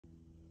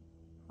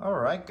All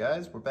right,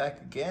 guys, we're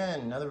back again.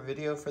 Another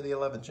video for the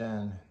 11th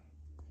gen.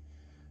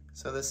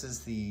 So this is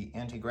the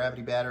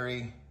Antigravity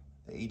Battery,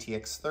 the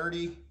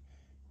ATX30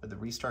 with the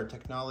restart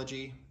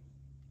technology.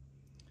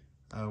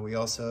 We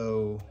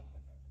also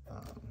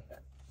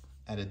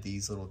added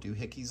these little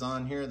doohickeys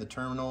on here, the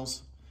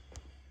terminals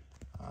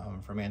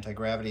from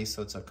Antigravity,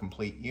 so it's a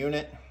complete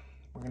unit.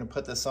 We're gonna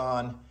put this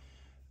on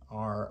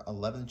our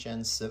 11th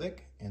gen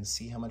Civic and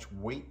see how much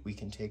weight we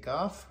can take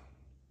off.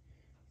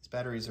 These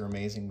batteries are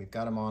amazing. We've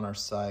got them on our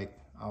site.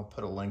 I'll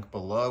put a link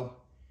below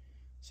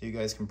so you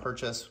guys can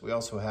purchase. We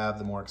also have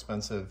the more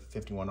expensive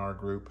 51R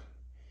group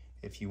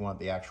if you want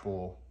the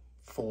actual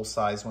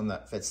full-size one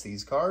that fits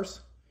these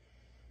cars.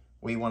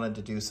 We wanted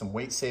to do some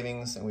weight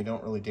savings and we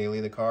don't really daily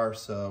the car,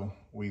 so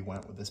we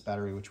went with this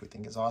battery, which we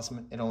think is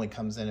awesome. It only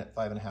comes in at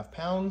 5.5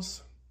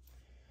 pounds.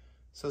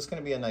 So it's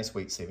gonna be a nice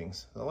weight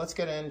savings. So let's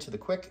get into the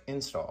quick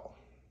install.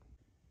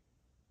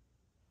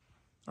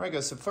 All right,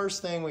 guys, so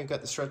first thing, we've got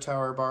the strut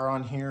tower bar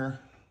on here.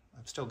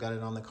 I've still got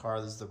it on the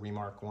car. This is the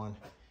Remark one.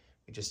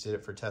 We just did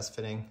it for test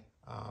fitting,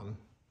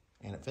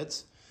 and it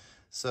fits.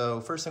 So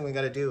first thing we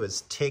gotta do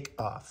is take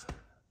off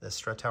the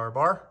strut tower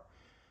bar.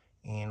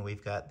 And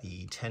we've got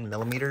the 10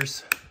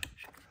 millimeters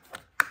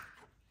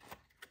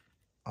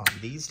on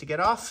these to get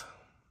off.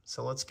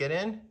 So let's get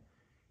in,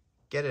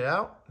 get it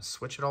out,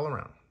 switch it all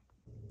around.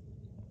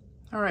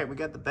 All right, we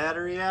got the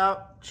battery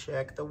out.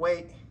 Check the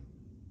weight.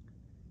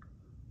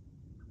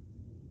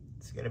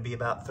 It's gonna be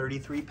about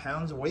 33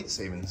 pounds of weight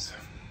savings.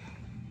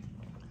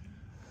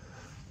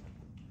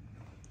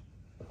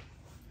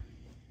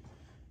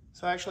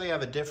 So I actually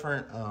have a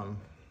different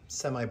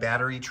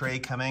semi-battery tray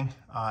coming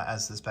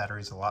as this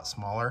battery is a lot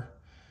smaller.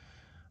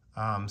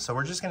 So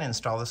we're just gonna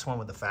install this one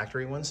with the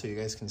factory one so you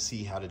guys can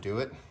see how to do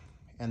it.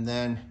 And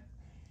then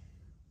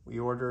we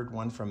ordered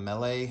one from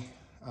Melee,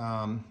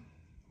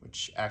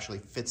 which actually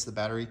fits the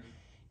battery.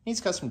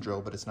 Needs custom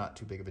drill, but it's not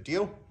too big of a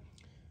deal.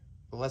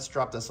 But let's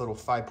drop this little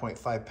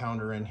 5.5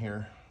 pounder in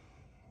here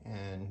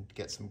and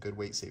get some good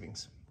weight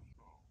savings.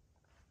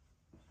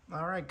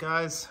 All right,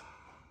 guys,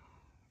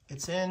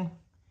 it's in.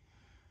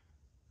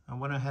 I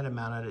went ahead and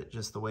mounted it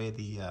just the way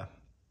the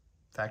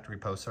factory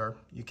posts are.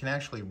 You can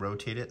actually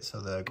rotate it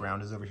so the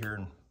ground is over here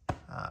and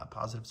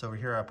positive's over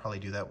here. I'll probably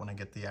do that when I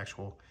get the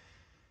actual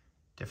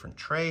different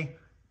tray.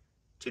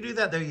 To do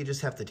that though, you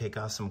just have to take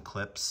off some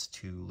clips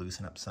to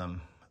loosen up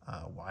some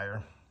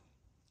wire.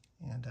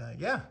 And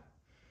yeah,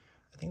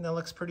 I think that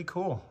looks pretty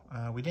cool.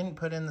 We didn't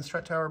put in the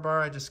strut tower bar.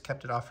 I just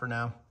kept it off for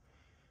now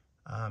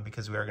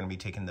because we are gonna be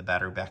taking the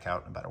battery back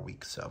out in about a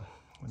week. So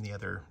when the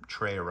other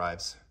tray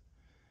arrives.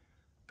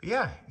 But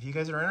yeah, if you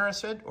guys are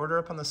interested, order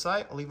up on the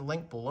site. I'll leave a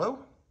link below.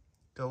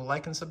 Go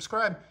like and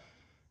subscribe.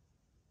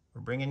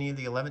 We're bringing you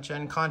the 11th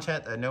gen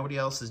content that nobody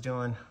else is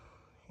doing,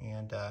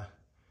 and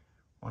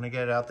want to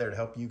get it out there to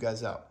help you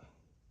guys out.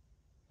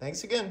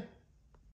 Thanks again.